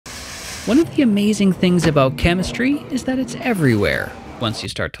One of the amazing things about chemistry is that it's everywhere once you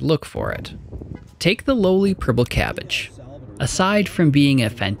start to look for it. Take the lowly purple cabbage. Aside from being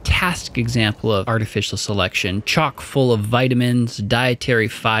a fantastic example of artificial selection, chock full of vitamins, dietary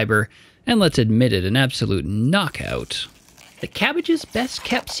fiber, and let's admit it, an absolute knockout, the cabbage's best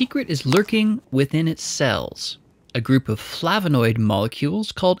kept secret is lurking within its cells. A group of flavonoid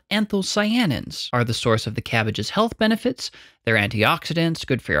molecules called anthocyanins are the source of the cabbage's health benefits. They're antioxidants,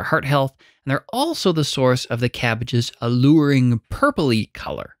 good for your heart health, and they're also the source of the cabbage's alluring purpley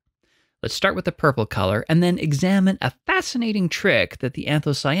color. Let's start with the purple color and then examine a fascinating trick that the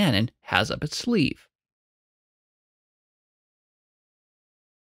anthocyanin has up its sleeve.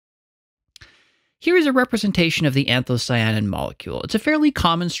 Here is a representation of the anthocyanin molecule. It's a fairly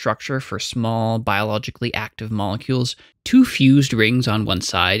common structure for small, biologically active molecules, 2 fused rings on one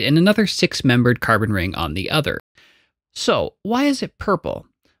side and another 6-membered carbon ring on the other. So, why is it purple?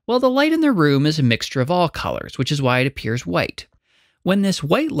 Well, the light in the room is a mixture of all colors, which is why it appears white. When this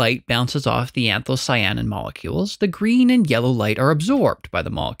white light bounces off the anthocyanin molecules, the green and yellow light are absorbed by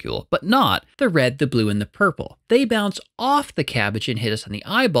the molecule, but not the red, the blue, and the purple. They bounce off the cabbage and hit us on the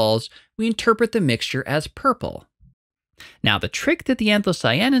eyeballs. We interpret the mixture as purple. Now, the trick that the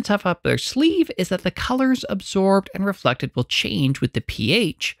anthocyanins have up their sleeve is that the colors absorbed and reflected will change with the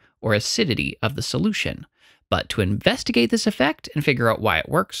pH, or acidity, of the solution. But to investigate this effect and figure out why it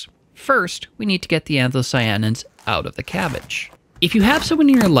works, first, we need to get the anthocyanins out of the cabbage. If you have someone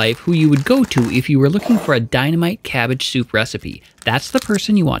in your life who you would go to if you were looking for a dynamite cabbage soup recipe, that's the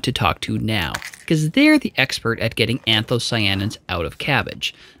person you want to talk to now, because they're the expert at getting anthocyanins out of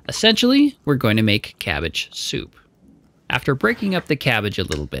cabbage. Essentially, we're going to make cabbage soup. After breaking up the cabbage a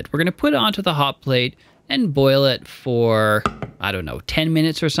little bit, we're going to put it onto the hot plate and boil it for, 10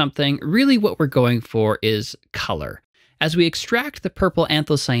 minutes or something. Really what we're going for is color. As we extract the purple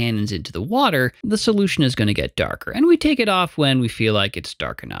anthocyanins into the water, the solution is going to get darker, and we take it off when we feel like it's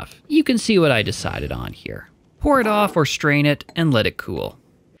dark enough. You can see what I decided on here. Pour it off or strain it and let it cool.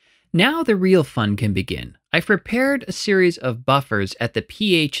 Now the real fun can begin. I've prepared a series of buffers at the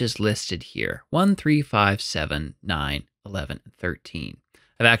pHs listed here, 1, 3, 5, 7, 9, 11, and 13.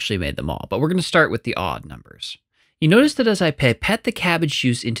 I've actually made them all, but we're going to start with the odd numbers. You notice that as I pipette the cabbage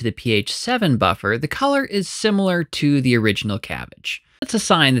juice into the pH 7 buffer, the color is similar to the original cabbage. That's a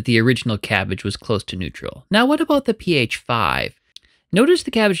sign that the original cabbage was close to neutral. Now what about the pH 5? Notice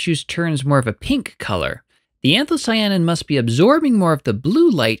the cabbage juice turns more of a pink color. The anthocyanin must be absorbing more of the blue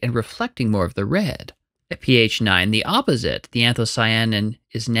light and reflecting more of the red. At pH 9, the opposite. The anthocyanin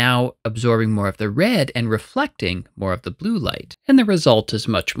is now absorbing more of the red and reflecting more of the blue light, and the result is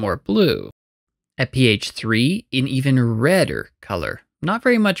much more blue. At pH 3, an even redder color. Not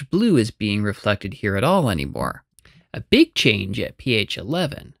very much blue is being reflected here at all anymore. A big change at pH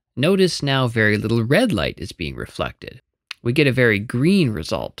 11. Notice now very little red light is being reflected. We get a very green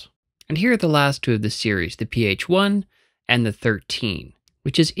result. And here are the last two of the series, the pH 1 and the 13,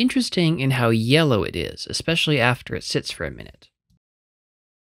 which is interesting in how yellow it is, especially after it sits for a minute.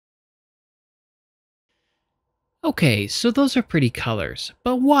 Okay, so those are pretty colors,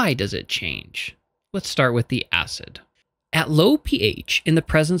 but why does it change? Let's start with the acid. At low pH, in the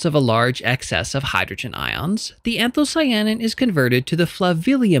presence of a large excess of hydrogen ions, the anthocyanin is converted to the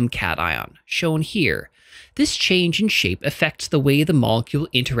flavillum cation, shown here. This change in shape affects the way the molecule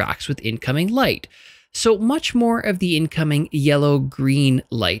interacts with incoming light, so much more of the incoming yellow-green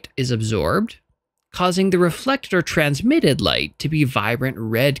light is absorbed, causing the reflected or transmitted light to be vibrant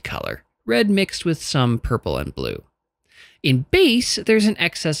red color, red mixed with some purple and blue. In base, there's an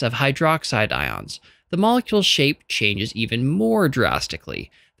excess of hydroxide ions. The molecule's shape changes even more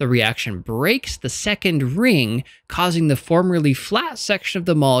drastically. The reaction breaks the second ring, causing the formerly flat section of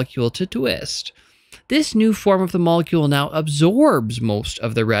the molecule to twist. This new form of the molecule now absorbs most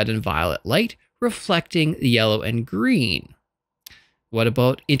of the red and violet light, reflecting the yellow and green. What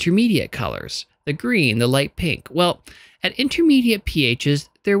about intermediate colors? The green, the light pink. Well, at intermediate pHs,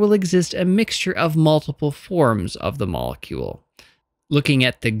 there will exist a mixture of multiple forms of the molecule. Looking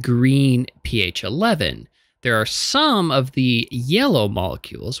at the green pH 11, there are some of the yellow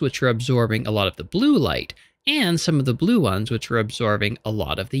molecules which are absorbing a lot of the blue light, and some of the blue ones which are absorbing a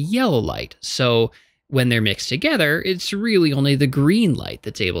lot of the yellow light. So when they're mixed together, it's really only the green light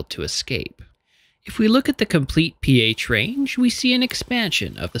that's able to escape. If we look at the complete pH range, we see an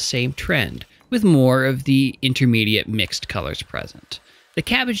expansion of the same trend, with more of the intermediate mixed colors present. The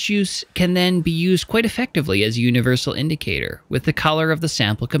cabbage juice can then be used quite effectively as a universal indicator, with the color of the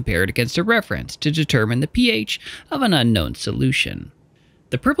sample compared against a reference to determine the pH of an unknown solution.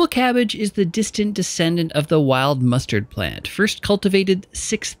 The purple cabbage is the distant descendant of the wild mustard plant, first cultivated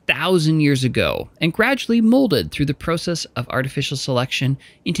 6,000 years ago, and gradually molded through the process of artificial selection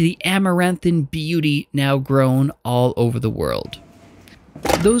into the amaranthine beauty now grown all over the world.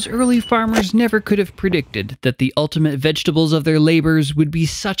 Those early farmers never could have predicted that the ultimate vegetables of their labors would be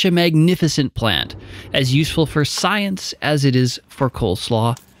such a magnificent plant, as useful for science as it is for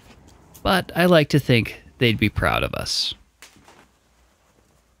coleslaw. But I like to think they'd be proud of us.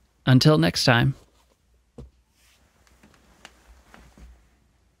 Until next time.